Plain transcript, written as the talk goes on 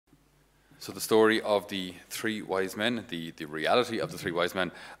So the story of the three wise men, the reality of the three wise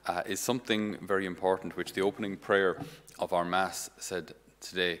men, is something very important, which the opening prayer of our Mass said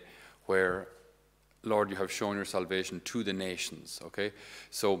today, where, Lord, you have shown your salvation to the nations, okay?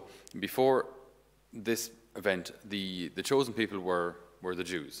 So before this event, the chosen people were the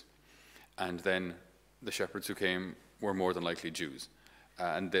Jews. And then the shepherds who came were more than likely Jews.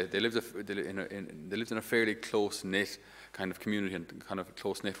 And they lived in a fairly close-knit kind of community and kind of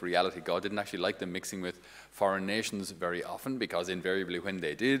close-knit reality. God didn't actually like them mixing with foreign nations very often, because invariably when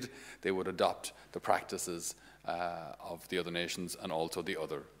they did, they would adopt the practices of the other nations and also the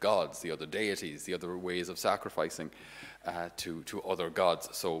other gods, the other deities, the other ways of sacrificing to other gods.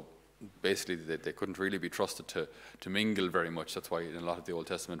 So basically they couldn't really be trusted to mingle very much. That's why in a lot of the Old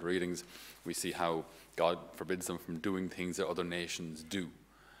Testament readings we see how God forbids them from doing things that other nations do.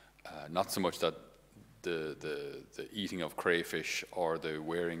 Not so much that the eating of crayfish or the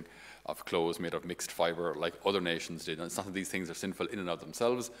wearing of clothes made of mixed fiber like other nations did. And it's not that these things are sinful in and of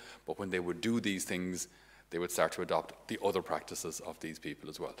themselves, but when they would do these things, they would start to adopt the other practices of these people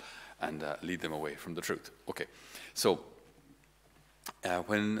as well and lead them away from the truth. Okay, so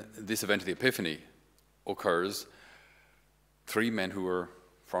when this event of the Epiphany occurs, three men who were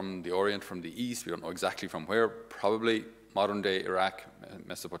from the Orient, from the East, we don't know exactly from where, probably modern-day Iraq,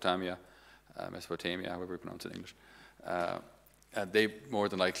 Mesopotamia, however you pronounce it in English, they more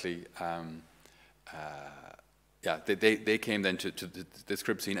than likely, they came then to this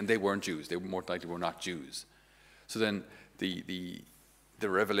crib scene, and they weren't Jews. They more than likely were not Jews. So then the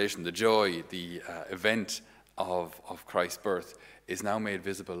revelation, the joy, the event of Christ's birth is now made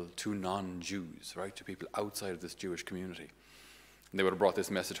visible to non-Jews, right, to people outside of this Jewish community. And they would have brought this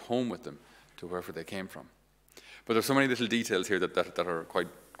message home with them to wherever they came from. But there's so many little details here that are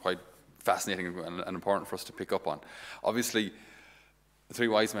quite fascinating and important for us to pick up on. Obviously, the three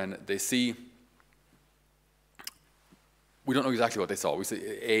wise men, they see, we don't know exactly what they saw. We see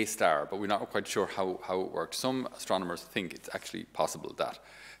a star, but we're not quite sure how it worked. Some astronomers think it's actually possible that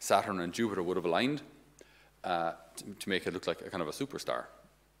Saturn and Jupiter would have aligned to make it look like a kind of a superstar.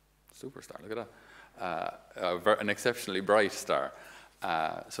 Superstar, look at that. An exceptionally bright star.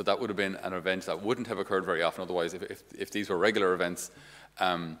 So that would have been an event that wouldn't have occurred very often. Otherwise, if these were regular events,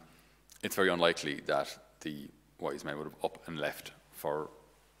 it's very unlikely that the wise men would have up and left for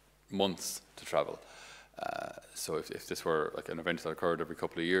months to travel. So if this were like an event that occurred every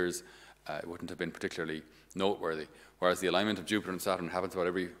couple of years, it wouldn't have been particularly noteworthy. Whereas the alignment of Jupiter and Saturn happens about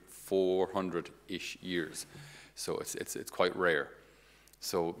every 400-ish years. So it's quite rare.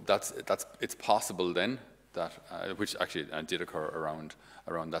 So it's possible then that, which actually did occur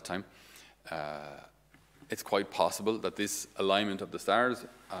around that time. It's quite possible that this alignment of the stars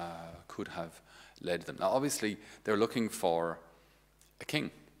could have led them. Now, obviously, they're looking for a king.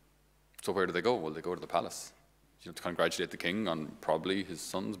 So where do they go? Well, they go to the palace, to congratulate the king on probably his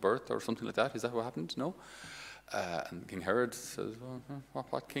son's birth or something like that. Is that what happened? No. And King Herod says, well,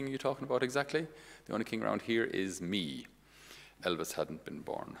 what king are you talking about exactly? The only king around here is me. Elvis hadn't been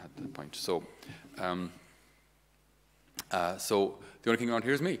born at that point. So, so the only king around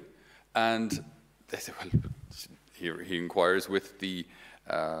here is me. And they say, well, he inquires with the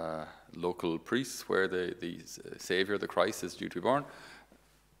local priests where the Savior, the Christ, is due to be born.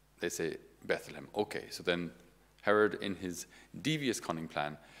 They say, Bethlehem. Okay, so then Herod, in his devious cunning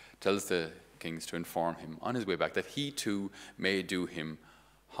plan, tells the kings to inform him on his way back that he too may do him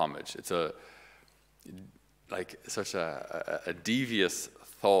homage. It's such a devious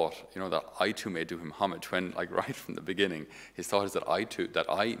thought, that I too may do him homage, when, like, right from the beginning, his thought is that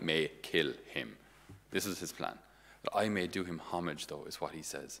I may kill him. This is his plan. That I may do him homage, though, is what he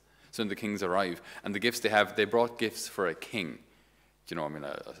says. So when the kings arrive, and the gifts they brought gifts for a king. You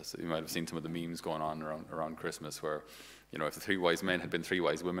might have seen some of the memes going on around Christmas where, if the three wise men had been three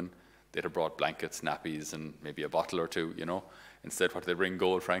wise women, they'd have brought blankets, nappies, and maybe a bottle or two, Instead, what they bring,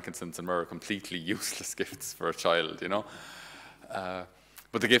 gold, frankincense, and myrrh, completely useless gifts for a child,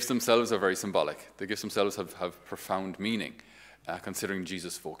 But the gifts themselves are very symbolic. The gifts themselves have profound meaning, considering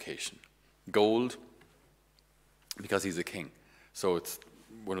Jesus' vocation. Gold, because he's a king. So it's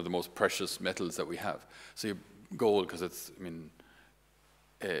one of the most precious metals that we have. So you have gold, because it's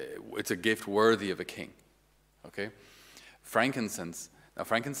a gift worthy of a king. Okay? Frankincense. Now,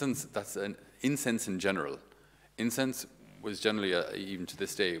 frankincense, that's an incense in general. Incense was generally, even to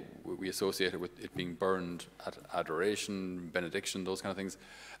this day, we associate it with it being burned at adoration, benediction, those kind of things.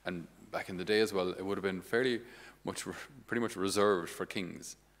 And back in the day as well, it would have been pretty much reserved for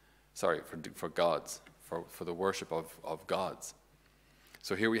kings. Sorry, for gods, for the worship of gods.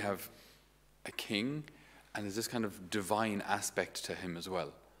 So here we have a king, and there's this kind of divine aspect to him as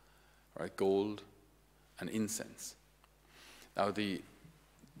well. right? Gold and incense. Now the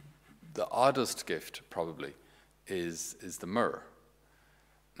oddest gift probably is the myrrh.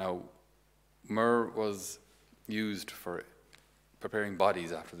 Now myrrh was used for preparing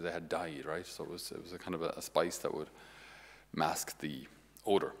bodies after they had died, right? So it was a kind of a spice that would mask the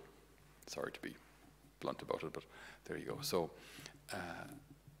odor. Sorry to be blunt about it, but there you go. So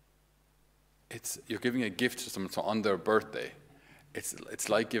you're giving a gift to someone. So on their birthday, it's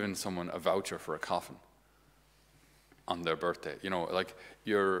like giving someone a voucher for a coffin on their birthday. You know, like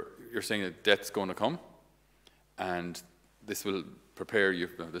you're saying that death's going to come, and this will prepare you.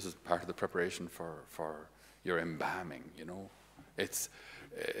 This is part of the preparation for your embalming. You know, it's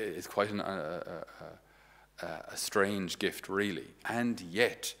quite a strange gift, really. And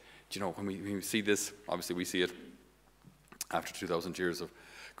yet, you know, when we see this, obviously we see it after 2,000 years of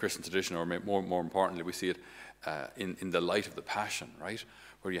Christian tradition, or more importantly, we see it in the light of the Passion, right?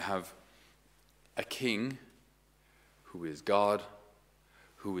 Where you have a king who is God,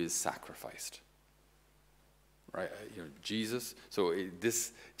 who is sacrificed, right? You know, Jesus. So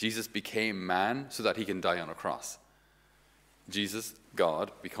Jesus became man so that he can die on a cross. Jesus,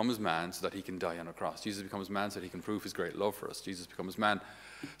 God, becomes man so that he can die on a cross. Jesus becomes man so that he can prove his great love for us. Jesus becomes man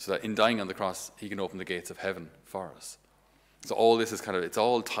so that in dying on the cross, he can open the gates of heaven for us. So all this is it's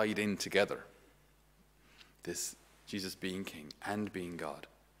all tied in together. This Jesus being king and being God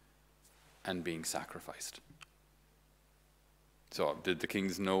and being sacrificed. So did the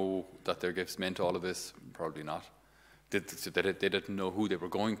kings know that their gifts meant all of this? Probably not. They didn't know who they were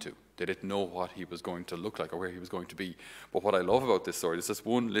going to. They didn't know what he was going to look like or where he was going to be. But what I love about this story is this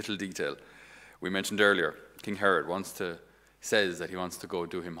one little detail. We mentioned earlier, King Herod says that he wants to go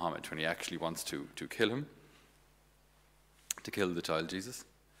do him homage when he actually wants to kill him, to kill the child Jesus.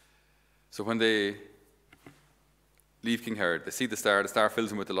 So when they leave King Herod, they see the star fills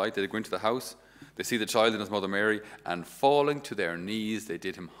them with delight, they go into the house, they see the child and his mother Mary, and falling to their knees, they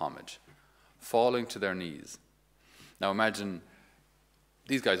did him homage. Falling to their knees. Now imagine,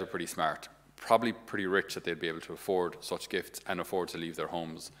 these guys are pretty smart, probably pretty rich that they'd be able to afford such gifts and afford to leave their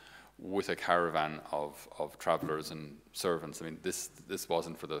homes with a caravan of travelers and servants. I mean, this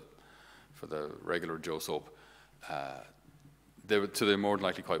wasn't for the regular Joe Soap. They're more than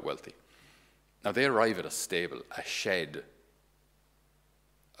likely quite wealthy. Now they arrive at a stable, a shed.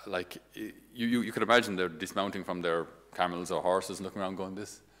 Like you could imagine they're dismounting from their camels or horses and looking around going,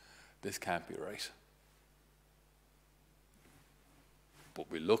 this can't be right. But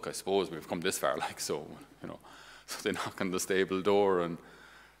we look, I suppose, we've come this far, like, so, you know, so they knock on the stable door and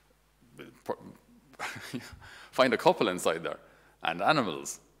find a couple inside there, and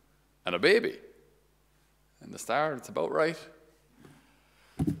animals, and a baby. And the star, it's about right.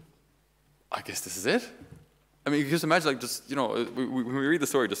 I guess this is it. I mean, you can just imagine, like, just, you know, when we read the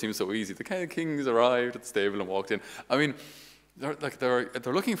story, it just seems so easy. The kind of kings arrived at the stable and walked in. I mean, they're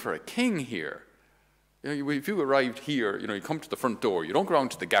looking for a king here. You know, if you arrived here, you know, you come to the front door. You don't go around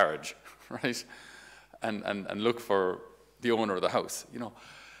to the garage, right, and look for the owner of the house. You know,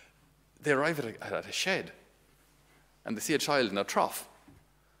 they arrive at a shed, and they see a child in a trough.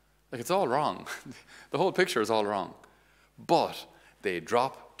 Like, it's all wrong. The whole picture is all wrong. But they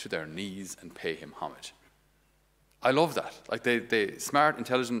drop to their knees and pay him homage. I love that. Like, they smart,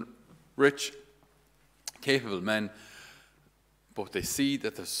 intelligent, rich, capable men. But they see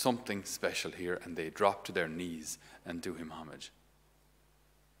that there's something special here, and they drop to their knees and do him homage.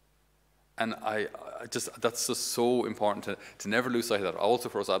 And that's just so important to never lose sight of that. Also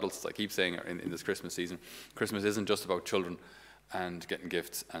for us adults, as I keep saying in this Christmas season, Christmas isn't just about children and getting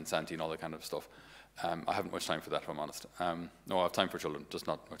gifts and Santa and all that kind of stuff. I haven't much time for that, if I'm honest. No, I have time for children, just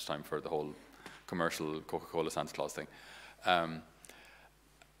not much time for the whole commercial Coca-Cola Santa Claus thing.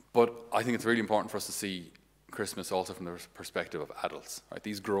 But I think it's really important for us to see Christmas also from the perspective of adults. Right?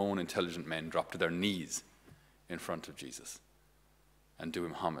 These grown, intelligent men drop to their knees in front of Jesus and do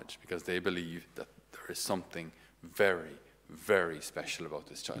him homage because they believe that there is something very, very special about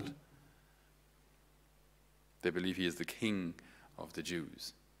this child. They believe he is the King of the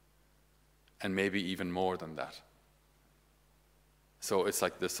Jews, and maybe even more than that. So it's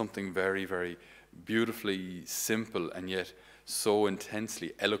like there's something very, very beautifully simple and yet so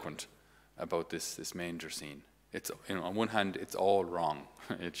intensely eloquent about this manger scene. It's, you know, on one hand, it's all wrong.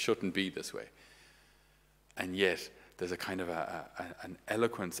 It shouldn't be this way. And yet, there's a kind of an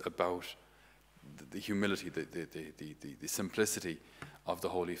eloquence about the humility, the simplicity of the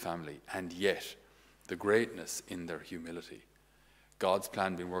Holy Family, and yet the greatness in their humility. God's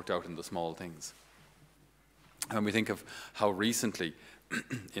plan being worked out in the small things. And we think of how recently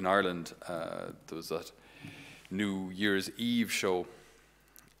in Ireland there was that New Year's Eve show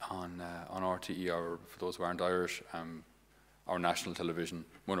on RTE, or for those who aren't Irish, our national television,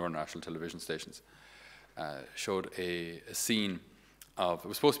 one of our national television stations, showed a scene of, it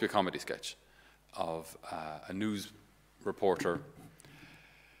was supposed to be a comedy sketch, of a news reporter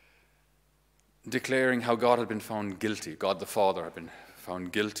declaring how God had been found guilty. God the Father had been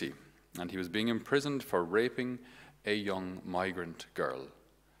found guilty, and he was being imprisoned for raping a young migrant girl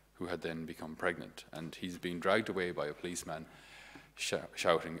who had then become pregnant, and he's being dragged away by a policeman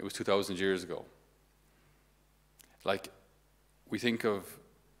shouting. It was 2,000 years ago. Like, we think of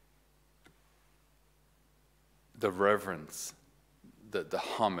the reverence, the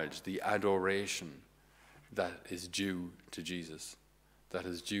homage, the adoration that is due to Jesus, that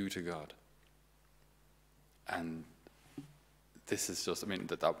is due to God. And this is just, I mean,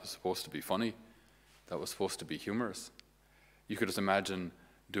 that was supposed to be funny. That was supposed to be humorous. You could just imagine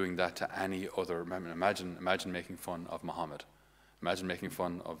doing that to any other, imagine making fun of Muhammad. Imagine making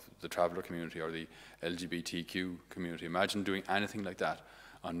fun of the traveller community or the LGBTQ community. Imagine doing anything like that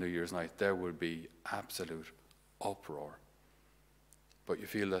on New Year's night. There would be absolute uproar. But you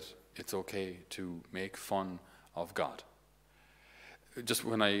feel that it's okay to make fun of God. Just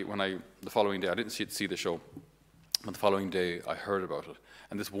when I the following day, I didn't see the show, but the following day I heard about it.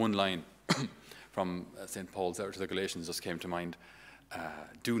 And this one line from St. Paul's letter to the Galatians just came to mind.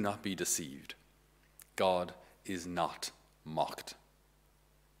 Do not be deceived. God is not mocked,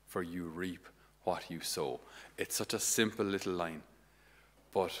 for you reap what you sow. It's such a simple little line,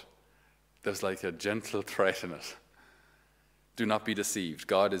 but there's like a gentle threat in it. Do not be deceived.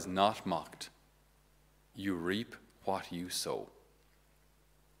 God is not mocked. You reap what you sow.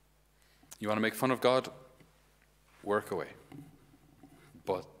 You want to make fun of God? Work away.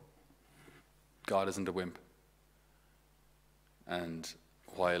 But God isn't a wimp. And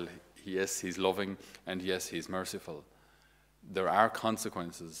while, yes, he's loving, and yes, he's merciful, there are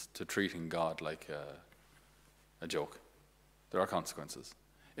consequences to treating God like a joke. There are consequences.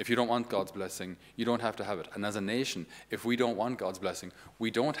 If you don't want God's blessing, you don't have to have it. And as a nation, if we don't want God's blessing,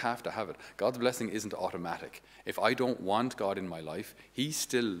 we don't have to have it. God's blessing isn't automatic. If I don't want God in my life, he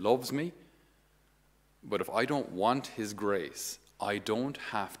still loves me. But if I don't want his grace, I don't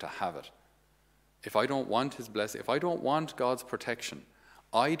have to have it. If I don't want his blessing, if I don't want God's protection,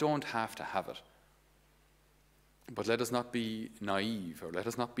 I don't have to have it. But let us not be naive, or let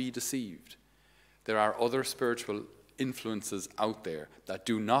us not be deceived. There are other spiritual influences out there that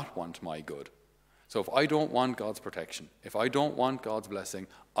do not want my good. So if I don't want God's protection, if I don't want God's blessing,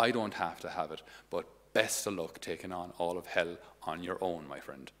 I don't have to have it. But best of luck taking on all of hell on your own, my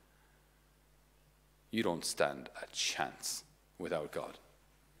friend. You don't stand a chance without God.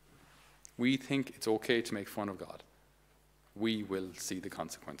 We think it's okay to make fun of God. We will see the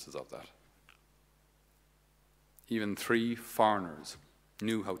consequences of that. Even 3 foreigners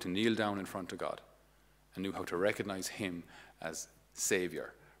knew how to kneel down in front of God and knew how to recognize him as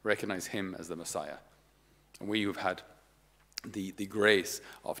Savior, recognize him as the Messiah. And we who've had the grace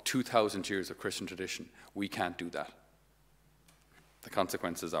of 2,000 years of Christian tradition, we can't do that. The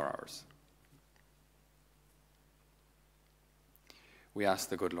consequences are ours. We ask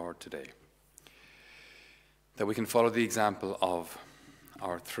the good Lord today that we can follow the example of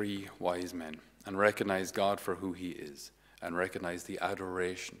our 3 wise men and recognize God for who he is, and recognize the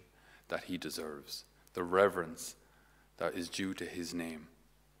adoration that he deserves, the reverence that is due to his name,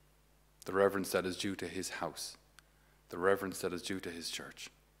 the reverence that is due to his house, the reverence that is due to his church.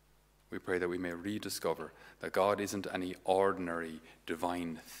 We pray that we may rediscover that God isn't any ordinary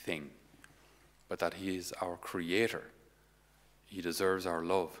divine thing, but that he is our creator. He deserves our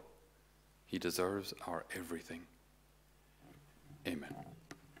love. He deserves our everything. Amen.